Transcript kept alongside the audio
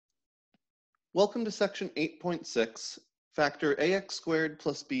Welcome to section 8.6, factor ax squared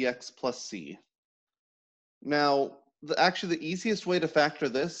plus bx plus c. Now, actually the easiest way to factor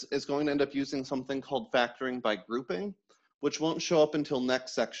this is going to end up using something called factoring by grouping, which won't show up until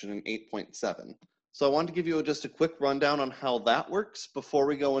next section in 8.7. So I want to give you just a quick rundown on how that works before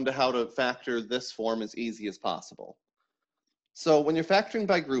we go into how to factor this form as easy as possible. So when you're factoring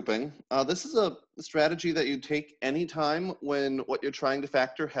by grouping, this is a strategy that you take anytime when what you're trying to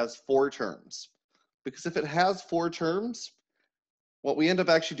factor has 4 terms. Because if it has 4 terms, what we end up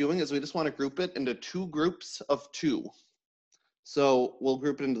actually doing is we just want to group it into 2 groups of 2. So we'll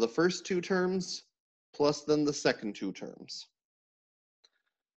group it into the first 2 terms plus then the second 2 terms.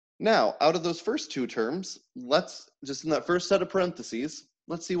 Now, out of those first 2 terms, let's just in that first set of parentheses,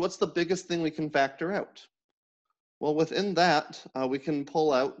 let's see what's the biggest thing we can factor out. Well, within that, we can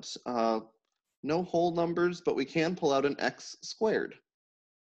pull out no whole numbers, but we can pull out an x squared.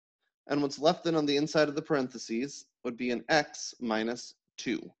 And what's left then on the inside of the parentheses would be an x minus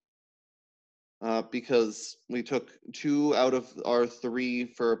 2. Because we took 2 out of our 3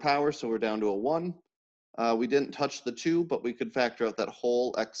 for a power, so we're down to a 1. We didn't touch the 2, but we could factor out that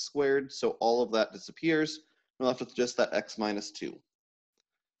whole x squared, so all of that disappears. We're left with just that x minus 2.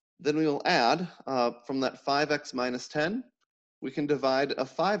 Then we will add, from that 5x minus 10, we can divide a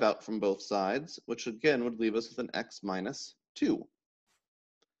 5 out from both sides, which again would leave us with an x minus 2.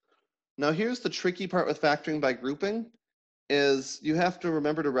 Now here's the tricky part with factoring by grouping, is you have to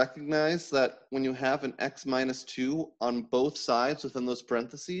remember to recognize that when you have an x minus 2 on both sides within those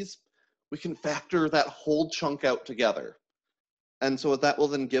parentheses, we can factor that whole chunk out together. And so what that will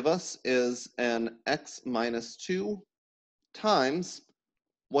then give us is an x minus 2 times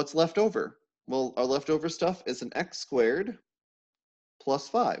what's left over. Well, our leftover stuff is an x squared plus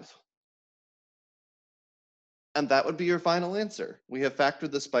 5. And that would be your final answer. We have factored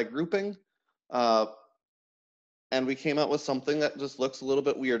this by grouping, and we came out with something that just looks a little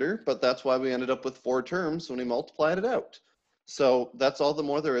bit weirder, but that's why we ended up with 4 terms when we multiplied it out. So that's all the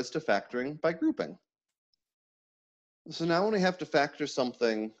more there is to factoring by grouping. So now when we have to factor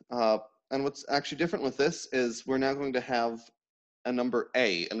something, and what's actually different with this is we're now going to have a number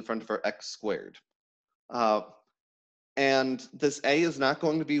a in front of our x squared. And this a is not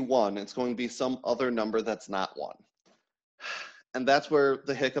going to be 1, it's going to be some other number that's not 1. And that's where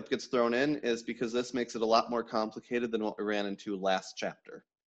the hiccup gets thrown in, is because this makes it a lot more complicated than what we ran into last chapter.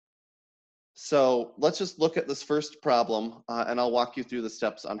 So let's just look at this first problem, and I'll walk you through the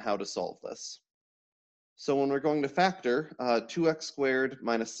steps on how to solve this. So when we're going to factor 2x squared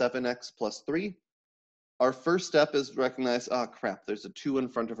minus 7x plus 3, our first step is to recognize, oh crap, there's a 2 in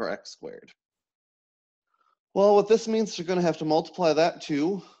front of our x squared. Well, what this means is you're going to have to multiply that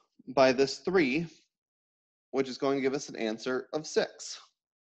 2 by this 3, which is going to give us an answer of 6.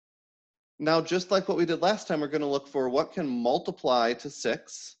 Now, just like what we did last time, we're going to look for what can multiply to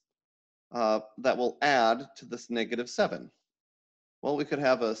 6 that will add to this negative 7. Well, we could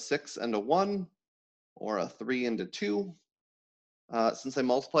have a 6 and a 1, or a 3 and a 2. Since I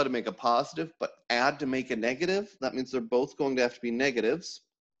multiply to make a positive, but add to make a negative, that means they're both going to have to be negatives.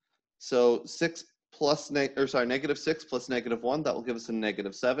 So negative 6 plus negative 1, that will give us a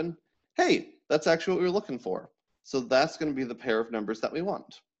negative 7. Hey, that's actually what we were looking for. So that's going to be the pair of numbers that we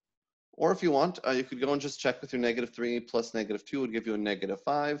want. Or if you want, you could go and just check with your negative 3 plus negative 2 would give you a negative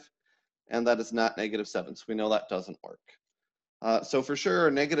 5, and that is not negative 7, so we know that doesn't work. So for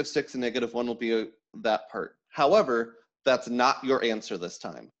sure, negative 6 and negative 1 will be that part. However, that's not your answer this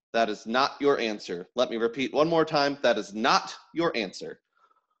time. That is not your answer. Let me repeat one more time. That is not your answer.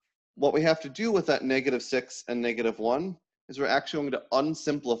 What we have to do with that negative 6 and negative 1 is we're actually going to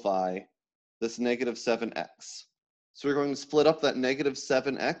unsimplify this negative 7x. So we're going to split up that negative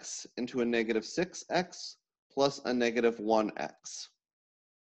 7x into a negative 6x plus a negative 1x.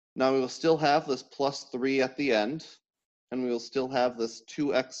 Now we will still have this plus 3 at the end, and we will still have this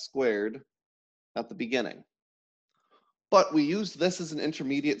 2x squared at the beginning. But we use this as an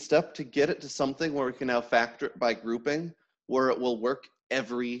intermediate step to get it to something where we can now factor it by grouping, where it will work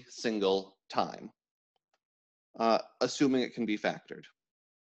every single time, assuming it can be factored.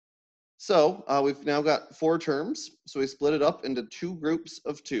 So we've now got 4 terms, so we split it up into 2 groups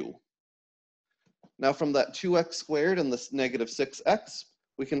of 2. Now from that 2x squared and this negative 6x,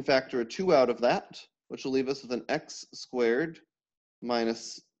 we can factor a 2 out of that, which will leave us with an x squared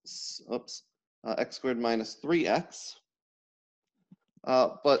minus, x squared minus 3x.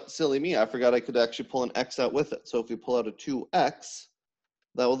 But silly me, I forgot I could actually pull an x out with it. So if we pull out a 2x,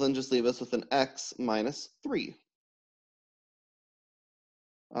 that will then just leave us with an x minus 3.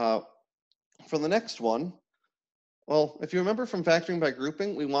 For the next one, Well, if you remember from factoring by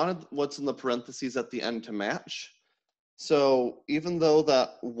grouping, we wanted what's in the parentheses at the end to match. So even though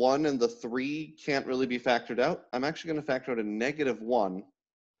that 1 and the 3 can't really be factored out, I'm actually going to factor out a -1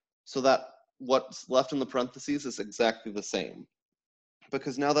 so that what's left in the parentheses is exactly the same.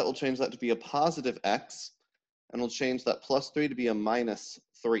 Because now that will change that to be a positive x, and we'll change that +3 to be a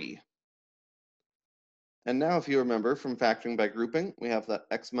 -3. And now if you remember from factoring by grouping, we have that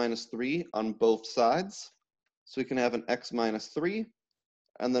x minus 3 on both sides. So we can have an x minus 3,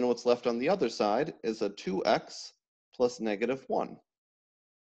 and then what's left on the other side is a 2x plus -1.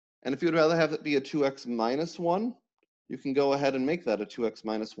 And if you'd rather have it be a 2x minus 1, you can go ahead and make that a 2x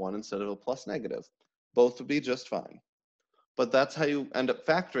minus 1 instead of a plus negative. Both would be just fine. But that's how you end up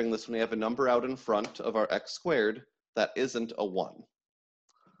factoring this when we have a number out in front of our x squared that isn't a 1.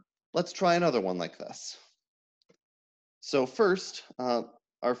 Let's try another one like this. So first,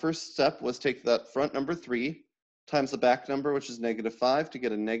 our first step was take that front number 3 times the back number, which is -5, to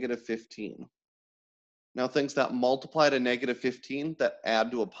get a -15. Now things that multiply to -15 that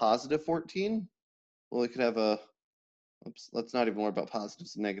add to a positive 14, well, we could have a, oops, let's not even worry about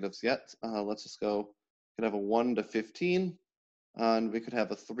positives and negatives yet. Let's just go, we could have a 1 to 15, and we could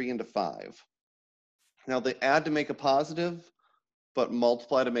have a 3 into 5. Now they add to make a positive, but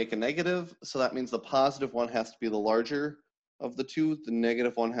multiply to make a negative, so that means the positive one has to be the larger of the two, the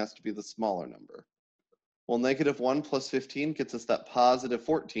negative one has to be the smaller number. Well, -1 plus 15 gets us that positive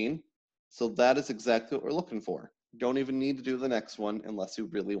 14, so that is exactly what we're looking for. Don't even need to do the next one unless you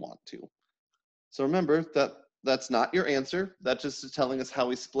really want to. So remember that that's not your answer. That just is telling us how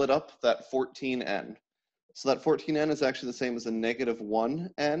we split up that 14n. So that 14n is actually the same as a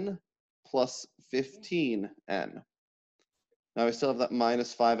 -1n plus 15n. Now we still have that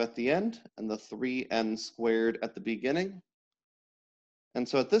 -5 at the end and the 3n squared at the beginning. And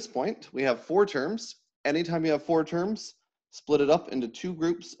so at this point, we have 4 terms. Anytime you have 4 terms, split it up into 2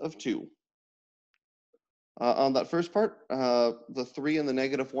 groups of 2. On that first part, the 3 and the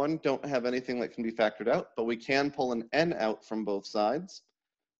 -1 don't have anything that can be factored out, but we can pull an n out from both sides,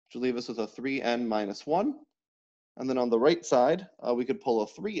 which will leave us with a 3n minus 1. And then on the right side, we could pull a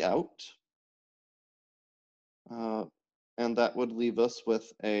 3 out, and that would leave us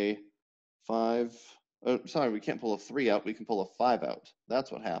with a 5. Sorry, we can't pull a 3 out, we can pull a 5 out.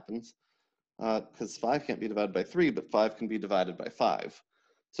 That's what happens, because 5 can't be divided by 3, but 5 can be divided by 5.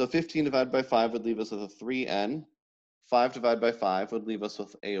 So 15 divided by 5 would leave us with a 3n. 5 divided by 5 would leave us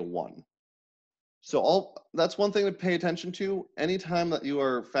with a 1. So that's one thing to pay attention to. Anytime that you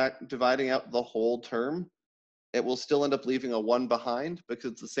are dividing out the whole term, it will still end up leaving a 1 behind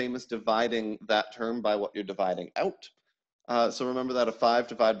because it's the same as dividing that term by what you're dividing out. So remember that a 5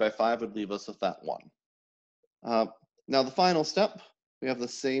 divided by 5 would leave us with that 1. Now the final step, we have the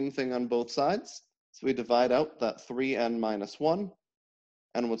same thing on both sides. So we divide out that 3n minus 1,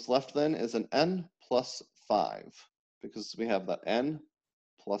 and what's left then is an n plus 5, because we have that n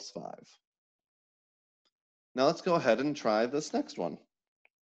plus 5. Now let's go ahead and try this next one.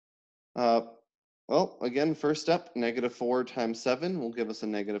 Well, again, first step, -4 times 7 will give us a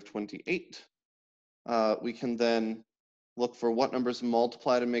 -28. We can then look for what numbers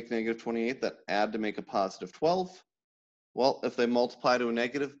multiply to make -28 that add to make a positive 12. Well, if they multiply to a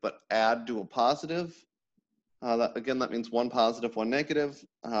negative but add to a positive, that means 1 positive, 1 negative.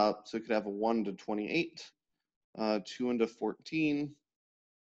 So we could have a 1 to 28, 2 into 14,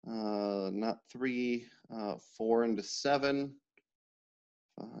 not 3, 4 into 7,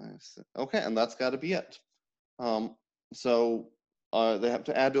 5, 6. Okay, and that's got to be it. So they have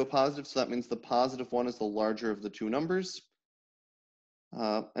to add to a positive, so that means the positive one is the larger of the two numbers.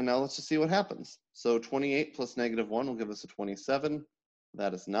 And now let's just see what happens. So 28 plus -1 will give us a 27.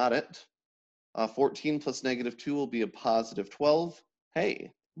 That is not it. 14 plus -2 will be a positive 12.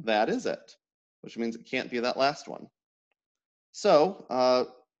 Hey, that is it, which means it can't be that last one. So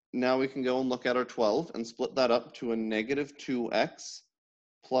now we can go and look at our 12 and split that up to a -2x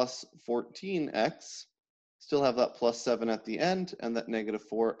plus 14x. Still have that plus 7 at the end and that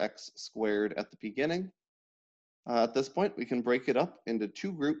 -4x squared at the beginning. At this point, we can break it up into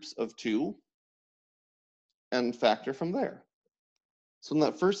 2 groups of 2 and factor from there. So in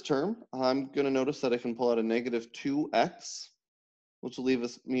that first term, I'm going to notice that I can pull out a -2x, which will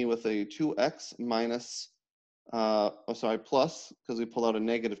leave me with a 2x minus, plus, because we pull out a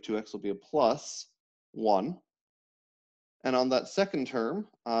 -2x will be a plus 1. And on that second term,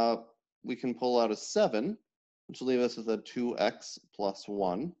 we can pull out a 7, which will leave us with a 2x plus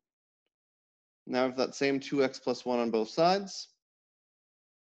 1. Now we have that same 2x plus 1 on both sides.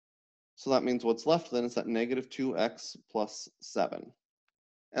 So that means what's left then is that -2x plus 7.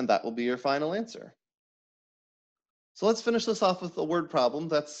 And that will be your final answer. So let's finish this off with a word problem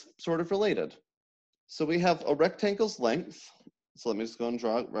that's sort of related. So we have a rectangle's length. So let me just go and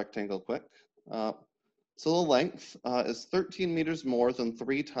draw a rectangle quick. So the length is 13 meters more than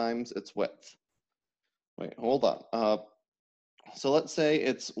 3 times its width. Wait, hold on. So let's say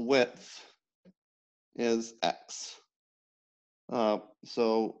its width is x.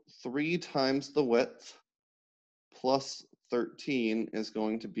 So 3 times the width plus 13 is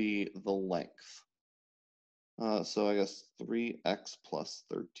going to be the length. So I guess 3x plus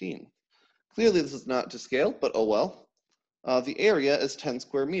 13. Clearly this is not to scale, but oh well. The area is 10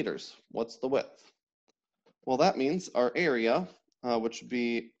 square meters. What's the width? Well, that means our area, which would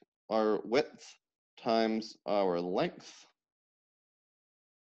be our width times our length,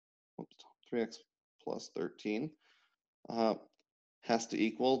 3x plus 13, has to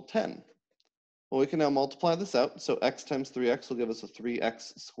equal 10. Well, we can now multiply this out. So x times 3x will give us a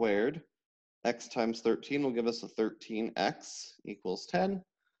 3x squared. X times 13 will give us a 13x equals 10.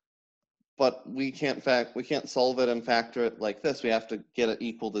 But we can't solve it and factor it like this. We have to get it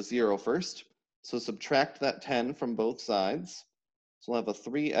equal to 0 first. So subtract that 10 from both sides. So we'll have a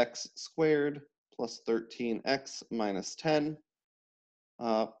 3x squared plus 13x minus 10.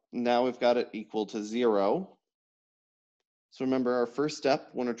 Now we've got it equal to 0. So remember our first step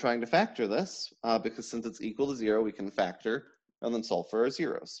when we're trying to factor this, because since it's equal to 0, we can factor and then solve for our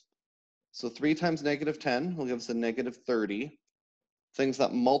zeros. So 3 times negative 10 will give us a negative 30. Things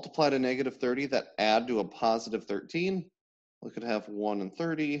that multiply to negative 30 that add to a positive 13, we could have 1 and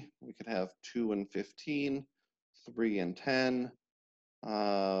 30, we could have 2 and 15, 3 and 10,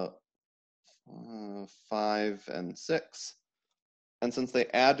 5 and 6. And since they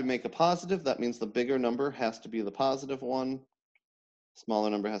add to make a positive, that means the bigger number has to be the positive one, smaller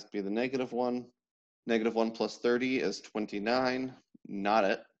number has to be the negative one. Negative 1 plus 30 is 29, not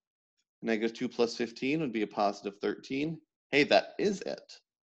it. Negative 2 plus 15 would be a positive 13. Hey, that is it.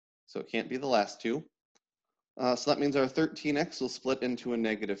 So it can't be the last two. So that means our 13x will split into a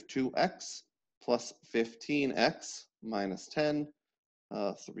negative 2x plus 15x minus 10.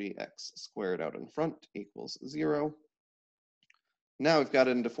 3x squared out in front equals 0. Now we've got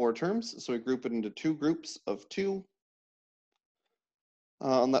it into 4 terms, so we group it into 2 groups of 2.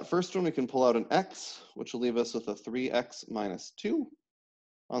 On that first one, we can pull out an x, which will leave us with a 3x minus 2.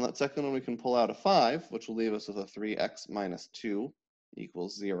 On that second one, we can pull out a 5, which will leave us with a 3x minus 2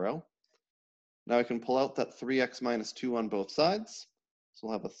 equals 0. Now I can pull out that 3x minus 2 on both sides. So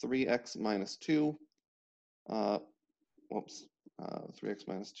we'll have a 3x minus 2. 3x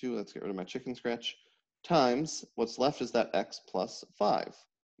minus 2, let's get rid of my chicken scratch, times what's left is that x plus 5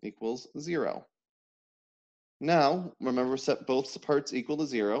 equals 0. Now, remember, set both parts equal to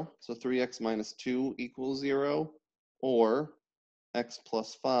 0. So 3x minus 2 equals 0, or x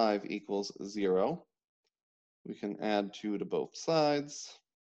plus 5 equals 0. We can add 2 to both sides.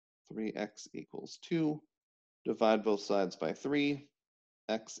 3x equals 2. Divide both sides by 3.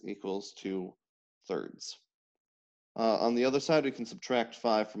 X equals 2/3. On the other side, we can subtract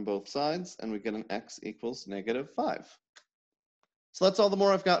 5 from both sides, and we get an x equals negative 5. So that's all the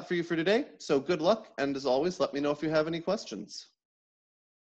more I've got for you for today. So good luck, and as always, let me know if you have any questions.